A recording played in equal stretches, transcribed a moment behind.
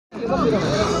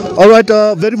All right,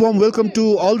 very warm welcome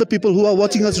to all the people who are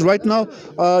watching us right now.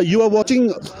 You are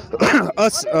watching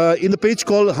us in the page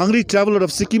called Hungry Traveler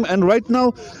of Sikkim, and right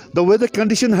now the weather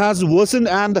condition has worsened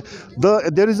and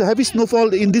there is a heavy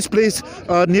snowfall in this place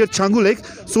near Changu Lake.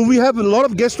 So we have a lot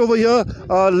of guests over here,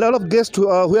 a lot of guests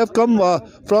who have come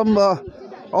from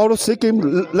out of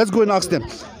Sikkim. Let's go and ask them.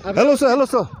 Hello sir, hello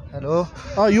sir. Hello.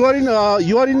 You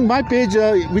are in my page,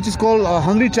 which is called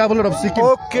Hungry Traveler of Sikkim.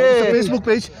 Okay. It's a Facebook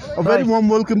page. A very warm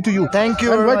welcome to you. Thank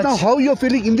you. And very right much. now, how you are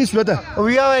feeling in this weather?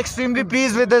 We are extremely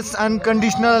pleased with this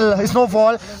unconditional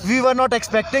snowfall. We were not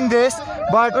expecting this,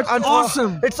 but it's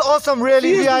awesome. It's awesome,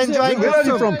 really. We are enjoying. Where are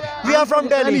you from? We are from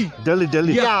Delhi.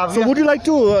 Delhi. Yeah. So would you like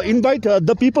to invite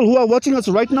the people who are watching us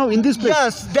right now in this place?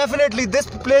 Yes, definitely. This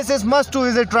place is must to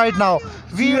visit right now.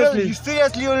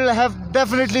 Seriously, you will have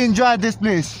definitely enjoyed this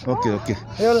place. Okay.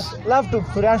 You'll love to.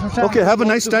 Okay, have a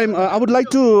nice time. I would like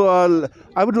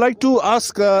to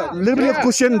ask a little bit of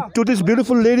question to this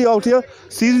beautiful lady out here.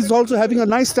 She is also having a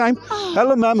nice time.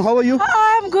 Hello, ma'am. How are you?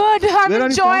 I'm good. I'm Where are you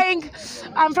enjoying.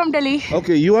 I'm from Delhi.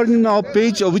 Okay, you are in our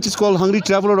page, which is called Hungry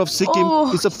Traveler of Sikkim.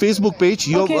 Oh. It's a Facebook page.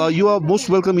 You are most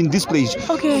welcome in this page.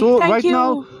 Okay, So thank right you.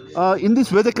 now, in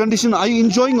this weather condition, are you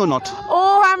enjoying or not?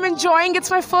 Oh, I'm enjoying.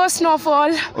 It's my first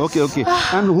snowfall. Okay.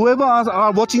 And whoever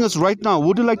are watching us right now,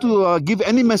 would you like to give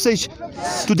any message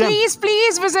to them?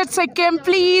 Please visit Sikkim,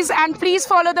 please, and please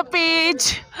follow the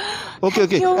page. Okay.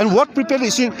 Thank you. And what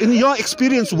preparation, in your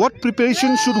experience, what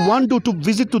preparation should one do to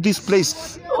visit to this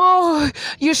place? Oh,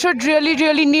 you should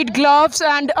really need gloves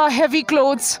and heavy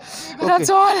clothes. That's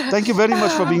Okay. all. Thank you very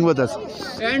much for being with us.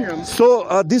 So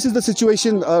this is the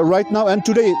situation right now, and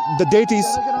today the date is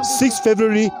 6th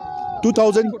February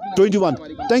 2021.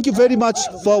 Thank you very much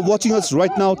for watching us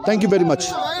right now. Thank you very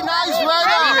much.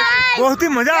 बहुत ही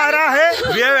मजा आ रहा है.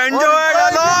 We have enjoyed a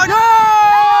lot.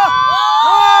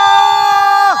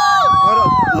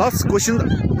 Last question: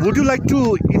 Would you like to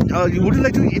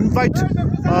invite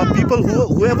people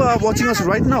whoever are watching us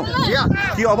right now? Yeah.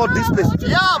 Hear about this place.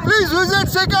 Yeah, please visit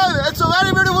Sikkim. It's a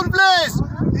very beautiful place.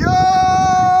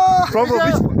 Yeah. From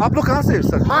which? आप लोग कहाँ से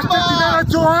sir? Master Dinara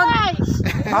Chauhan.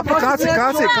 आप लोग कहाँ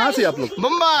से आप लोग?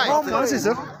 मुंबई. कहाँ से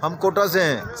सर? हम कोटा से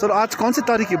हैं. सर आज कौन सी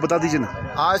तारीख है बता दीजिए ना.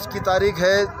 आज की तारीख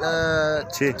है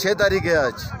 6 तारीख है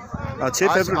आज. 6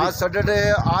 फरवरी. आज सैटरडे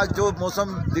है. आज जो मौसम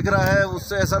दिख रहा है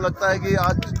उससे ऐसा लगता है कि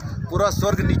आज पूरा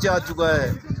स्वर्ग नीचे आ चुका है.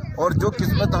 और जो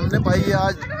किस्मत हमने पाई है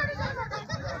आज,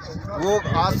 वो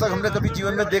आज तक हमने कभी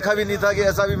जीवन में देखा भी नहीं था कि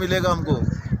ऐसा भी मिलेगा हमको.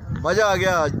 मजा आ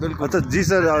गया आज बिल्कुल. अच्छा जी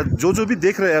सर, जो भी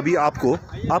देख रहे हैं अभी आपको,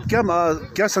 आप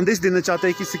क्या संदेश देना चाहते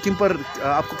हैं कि सिक्किम पर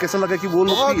आपको कैसा लगा कि वो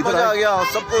लोग बहुत भी इधर मजा आ आए? गया.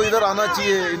 सबको इधर आना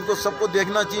चाहिए. इनको सबको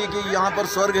देखना चाहिए कि यहाँ पर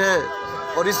स्वर्ग है,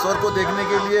 और इस स्वर्ग को देखने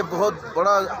के लिए बहुत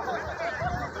बड़ा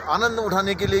आनंद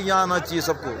उठाने के लिए यहाँ आना चाहिए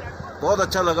सबको. बहुत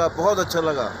अच्छा लगा,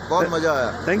 बहुत मजा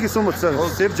आया. Thank you so much sir.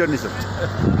 Safe journey sir.